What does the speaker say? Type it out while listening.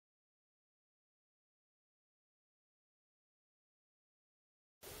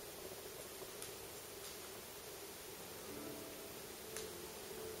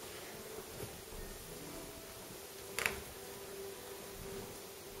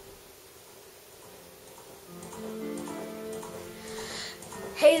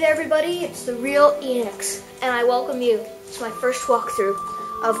Hey there everybody, it's the real Enix, and I welcome you to my first walkthrough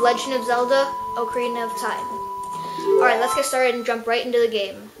of Legend of Zelda, Ocarina of Time. Alright, let's get started and jump right into the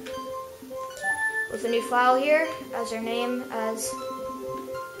game. With a new file here, as our name as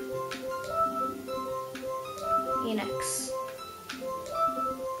Enix.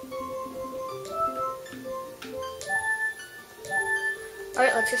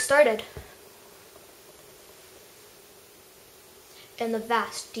 Alright, let's get started. In the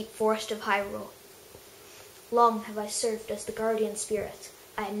vast, deep forest of Hyrule. Long have I served as the guardian spirit.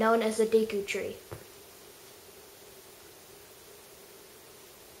 I am known as the Deku Tree.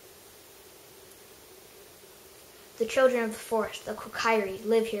 The children of the forest, the Kokairi,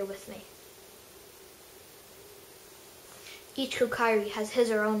 live here with me. Each Kokairi has his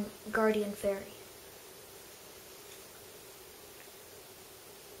or own guardian fairy.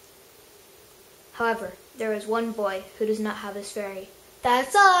 However, there is one boy who does not have his fairy.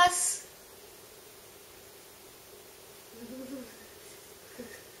 That's us!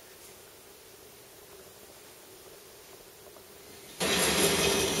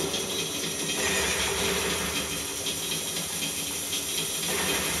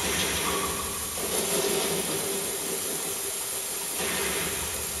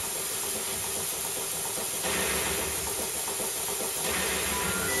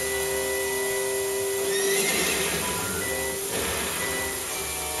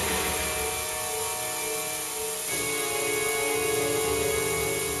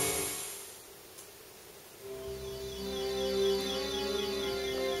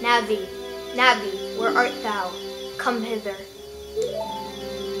 Navi, Navi, where art thou? Come hither.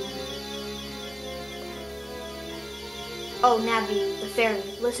 Oh, Navi, the fairy,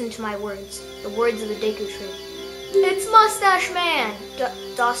 listen to my words, the words of the Deku Tree. It's Mustache Man!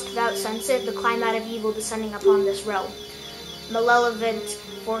 Dost thou sense it, the climate of evil descending upon this realm? Malevolent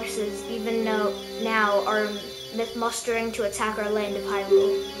forces, even now, are mustering to attack our land of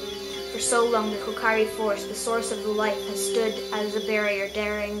Hyrule. For so long, the Kokairi Forest, the source of the life, has stood as a barrier,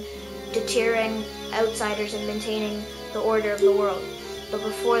 deterring outsiders and maintaining the order of the world. But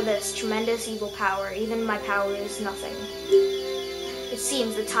before this tremendous evil power, even my power is nothing. It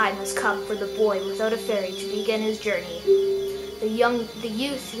seems the time has come for the boy without a fairy to begin his journey. The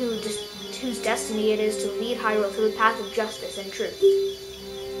youth whose destiny it is to lead Hyrule to the path of justice and truth.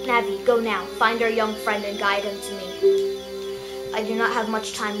 Navi, go now, find our young friend and guide him to me. I do not have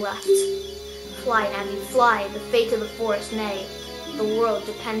much time left. Fly, Navi, fly, the fate of the forest, nay, the world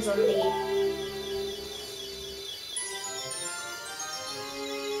depends on thee.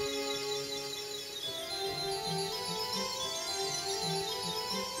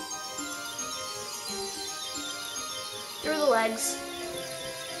 Through the legs.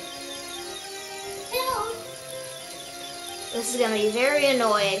 Ew. This is going to be very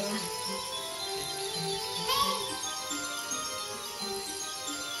annoying.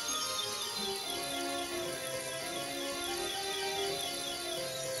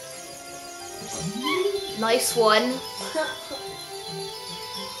 Nice one.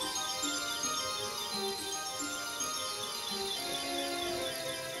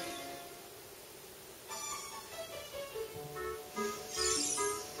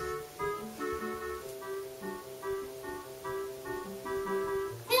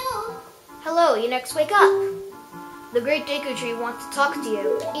 Hello, Enix, wake up. The great Deku Tree wants to talk to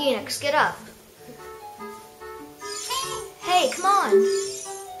you. Enix, get up. Hey, come on.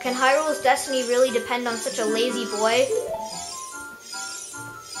 Can Hyrule's destiny really depend on such a lazy boy?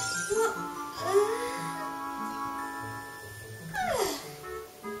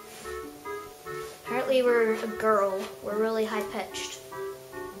 Apparently we're a girl. We're really high-pitched.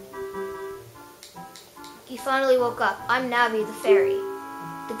 He finally woke up. I'm Navi, the fairy.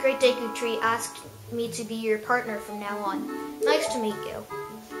 The great Deku Tree asked me to be your partner from now on. Nice to meet you.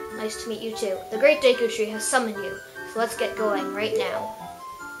 Nice to meet you too. The great Deku Tree has summoned you, so let's get going right now.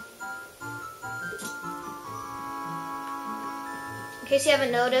 In case you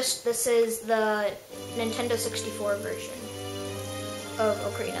haven't noticed, this is the Nintendo 64 version of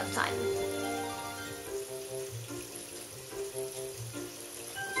Ocarina of Time.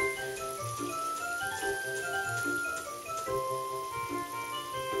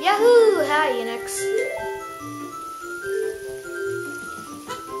 Yahoo! Hi, Enix.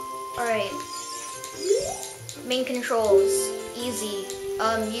 Alright. Main controls. Easy.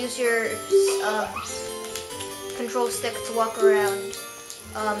 Use your control stick to walk around.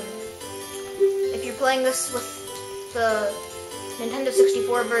 If you're playing this with the Nintendo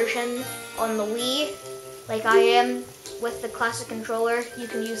 64 version on the Wii, like I am, with the classic controller, you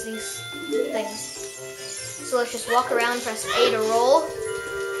can use these things. So let's just walk around, press A to roll,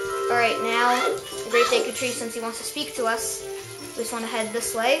 Alright, now, the Great Deku Tree, since he wants to speak to us, we just want to head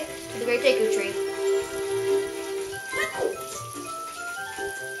this way to the Great Deku Tree.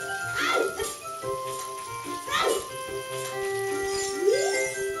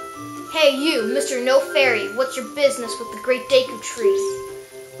 Hey you, Mr. No Fairy, what's your business with the Great Deku Tree?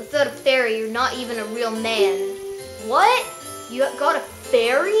 Without a fairy, you're not even a real man. What? You got a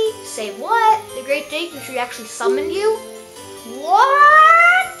fairy? Say what? The Great Deku Tree actually summoned you? What?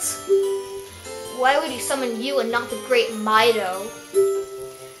 Why would he summon you and not the Great Mido?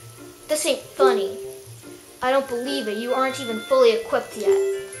 This ain't funny. I don't believe it. You aren't even fully equipped yet.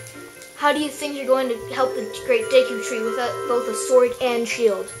 How do you think you're going to help the Great Deku Tree without both a sword and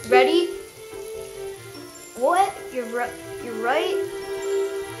shield? Ready? What? You're right?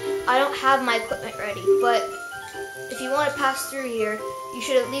 I don't have my equipment ready, but if you want to pass through here, you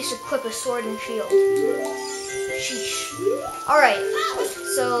should at least equip a sword and shield. Sheesh. Alright,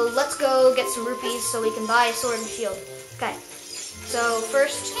 so let's go get some rupees so we can buy a sword and shield. Okay, so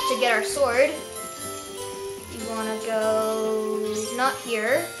first, to get our sword, you want to go, not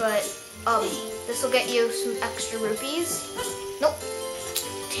here, but this will get you some extra rupees. Nope.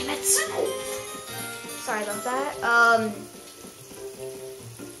 Damn it. Sorry about that.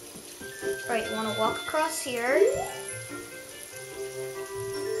 Alright, you want to walk across here.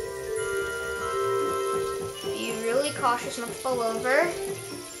 Be really cautious not to fall over.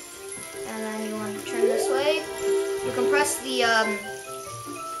 And then you want to turn this way. You can press the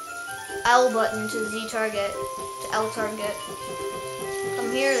L button to Z target, to L target.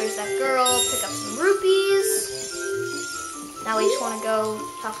 Come here, there's that girl, pick up some rupees. Now we just want to go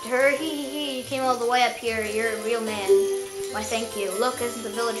talk to her. Hee, you came all the way up here, you're a real man. Why thank you. Look, isn't the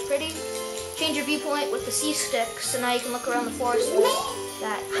village pretty? Change your viewpoint with the C stick, so now you can look around the forest with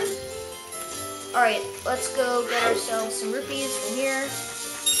that. Alright, let's go get ourselves some rupees from here.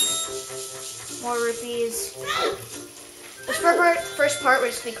 More rupees. This first part, we're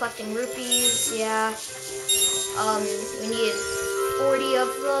just going to be collecting rupees, yeah. We need 40 of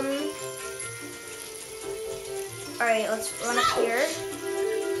them. Alright, let's run up here.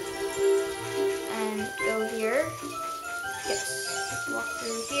 And go here. Yes, walk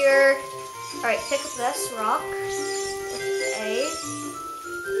through here. Alright, pick up this rock with A.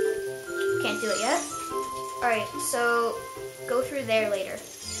 Can't do it yet. Alright, so go through there later.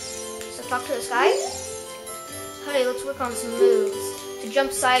 So talk to this guy. Hey, let's work on some moves. To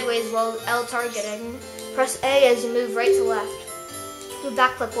jump sideways while L targeting, press A as you move right to left. To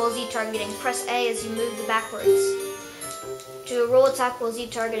backflip while Z targeting, press A as you move backwards. To a roll attack while Z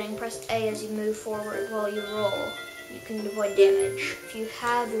targeting, press A as you move forward while you roll. You can avoid damage. If you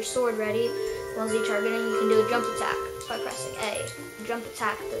have your sword ready while Z targeting, you can do a jump attack by pressing A. Jump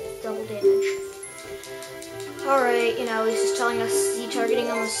attack does double damage. Alright, you know, he's just telling us Z targeting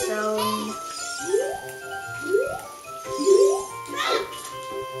on the stone.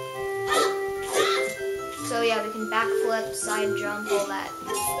 So yeah, we can backflip, side jump, all that.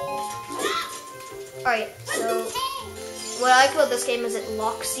 Alright, so what I like about this game is it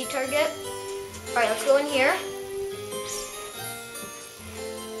locks Z target. Alright, let's go in here.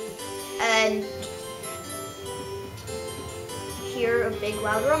 And hear a big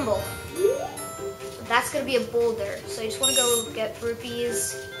loud rumble. That's gonna be a boulder. So you just wanna go get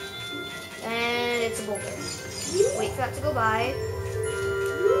rupees. And it's a boulder. Wait for that to go by.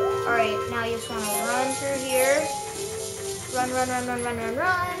 Alright, now you just wanna run through here. Run.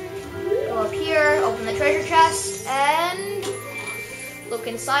 Go up here, open the treasure chest, and look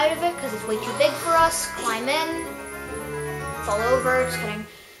inside of it because it's way too big for us. Climb in. Fall over, just kidding.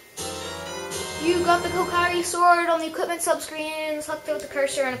 You got the Kokiri sword on the equipment subscreen. Select it with the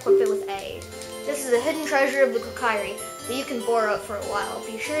cursor and equip it with A. This is the hidden treasure of the Kokiri that you can borrow it for a while.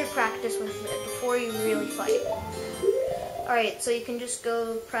 Be sure to practice with it before you really fight. Alright, so you can just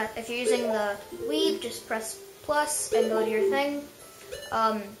go press, if you're using the Wii, just press plus and go to your thing.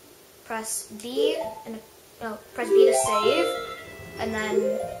 Press B and press B to save, and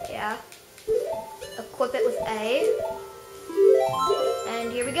then yeah, equip it with A.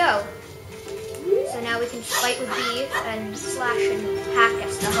 And here we go. So now we can just fight with B and slash and hack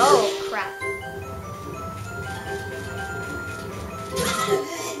us. Oh crap.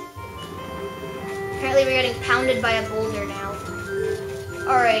 Apparently we're getting pounded by a boulder now.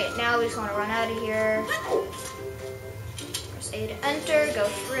 Alright, now we just want to run out of here. Press A to enter, go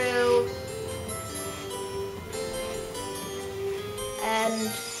through.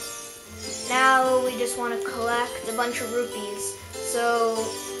 And now we just want to collect a bunch of rupees. So,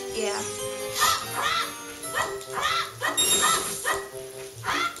 yeah.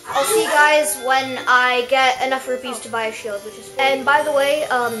 I'll see you guys when I get enough rupees to buy a shield, which is. And by the way,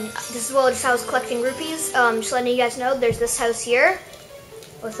 this is just how I was collecting rupees. Just letting you guys know, there's this house here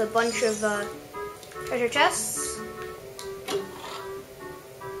with a bunch of treasure chests.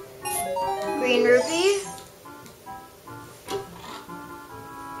 Green rupee.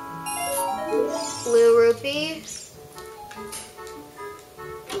 Blue rupee.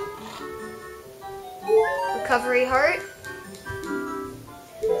 Recovery heart.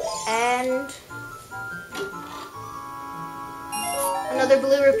 And another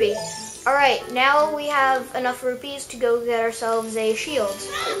blue rupee. Alright, now we have enough rupees to go get ourselves a shield.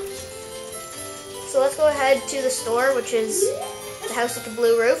 So let's go ahead to the store, which is the house with the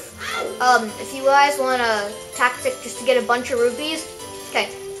blue roof. If you guys want a tactic just to get a bunch of rupees, okay.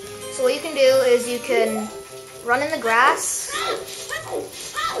 So what you can do is you can run in the grass,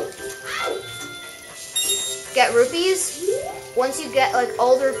 get rupees. Once you get like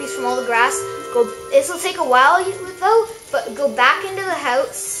all the rupees from all the grass, this will take a while though, but go back into the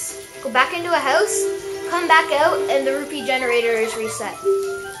house, come back out, and the rupee generator is reset.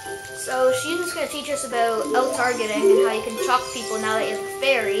 So she's just going to teach us about L-targeting and how you can chalk people now that you have a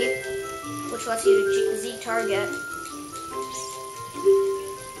fairy, which lets you Z-target.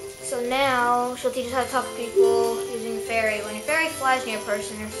 So now she'll teach us how to talk to people using the fairy. When your fairy flies near a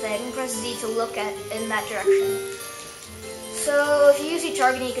person or thing, press Z to look in that direction. So if you use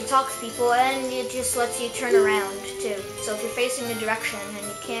Z-targeting, you can talk to people, and it just lets you turn around too. So if you're facing a direction and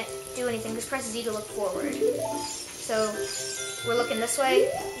you can't do anything, just press Z to look forward. So we're looking this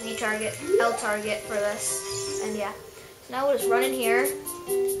way, Z-target, L-target for this, and yeah. So now we'll just run in here.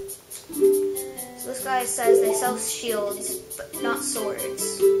 So this guy says they sell shields, but not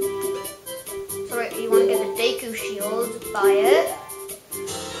swords. So right, you want to get the Deku shield, buy it.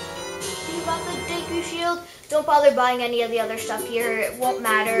 You bought the Deku shield? Don't bother buying any of the other stuff here. It won't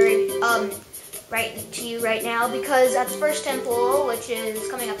matter right to you right now, because at the first temple, which is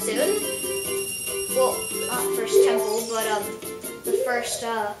coming up soon. Well, not first temple, but the first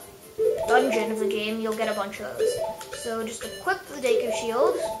dungeon of the game, you'll get a bunch of those. So just equip the Deku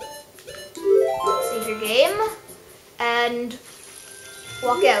shield, save your game, and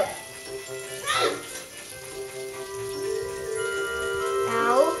walk out.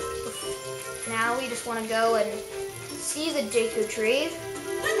 Now we just want to go and see the Deku tree.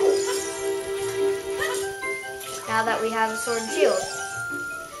 Now that we have a sword and shield.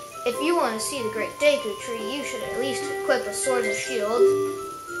 If you want to see the great Deku tree, you should at least equip a sword and shield.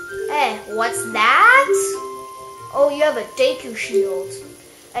 Hey, what's that? Oh, you have a Deku shield.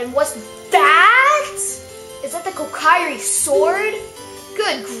 And what's that? Is that the Kokairi sword?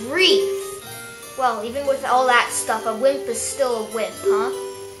 Good grief. Well, even with all that stuff, a wimp is still a wimp, huh?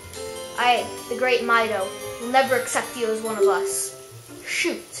 The great Mido, will never accept you as one of us.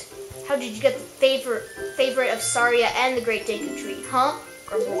 Shoot. How did you get the favorite of Saria and the great Deku tree, huh?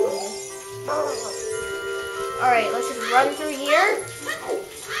 Grumble, grumble. Alright, let's just run through here.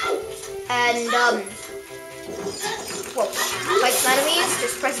 And, fight some enemies.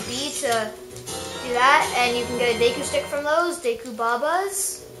 Just press B to do that. And you can get a Deku stick from those, Deku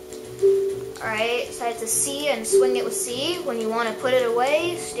Babas. Alright, so I have to C and swing it with C. When you want to put it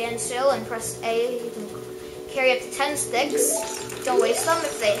away, stand still and press A. You can carry up to 10 sticks. Don't waste them.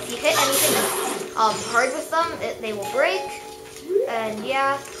 If you hit anything hard with them, they will break. And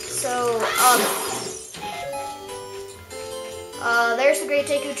yeah, so there's the great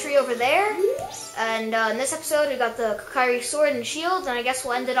Deku tree over there. And in this episode, we got the Kokairi sword and shield, and I guess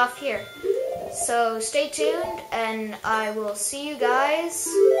we'll end it off here. So stay tuned, and I will see you guys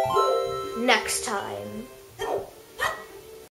next time.